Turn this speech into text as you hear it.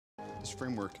This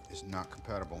framework is not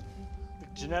compatible. The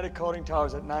genetic coding tower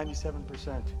is at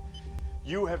 97%.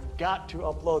 You have got to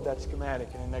upload that schematic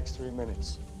in the next 3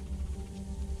 minutes.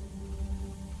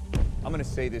 I'm gonna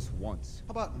say this once.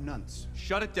 How about nunts?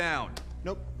 Shut it down.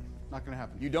 Nope, not gonna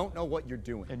happen. You don't know what you're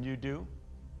doing. And you do?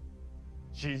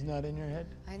 She's not in your head?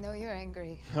 I know you're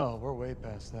angry. No, we're way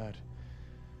past that.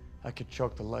 I could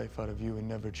choke the life out of you and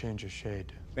never change a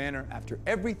shade. Banner, after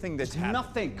everything that's happened.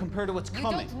 Nothing compared to what's You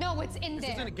coming. don't know what's in there. This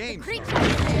isn't a game. The creature in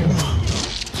there.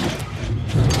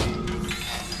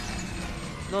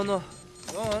 No, no.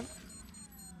 Go on.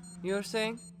 You're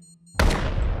saying?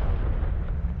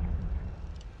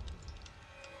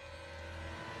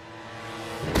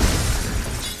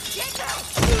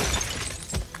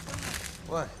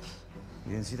 What?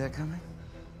 You didn't see that coming?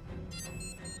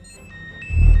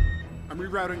 I'm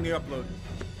rerouting the upload.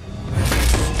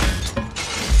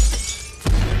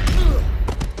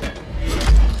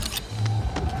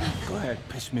 Go ahead,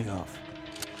 piss me off.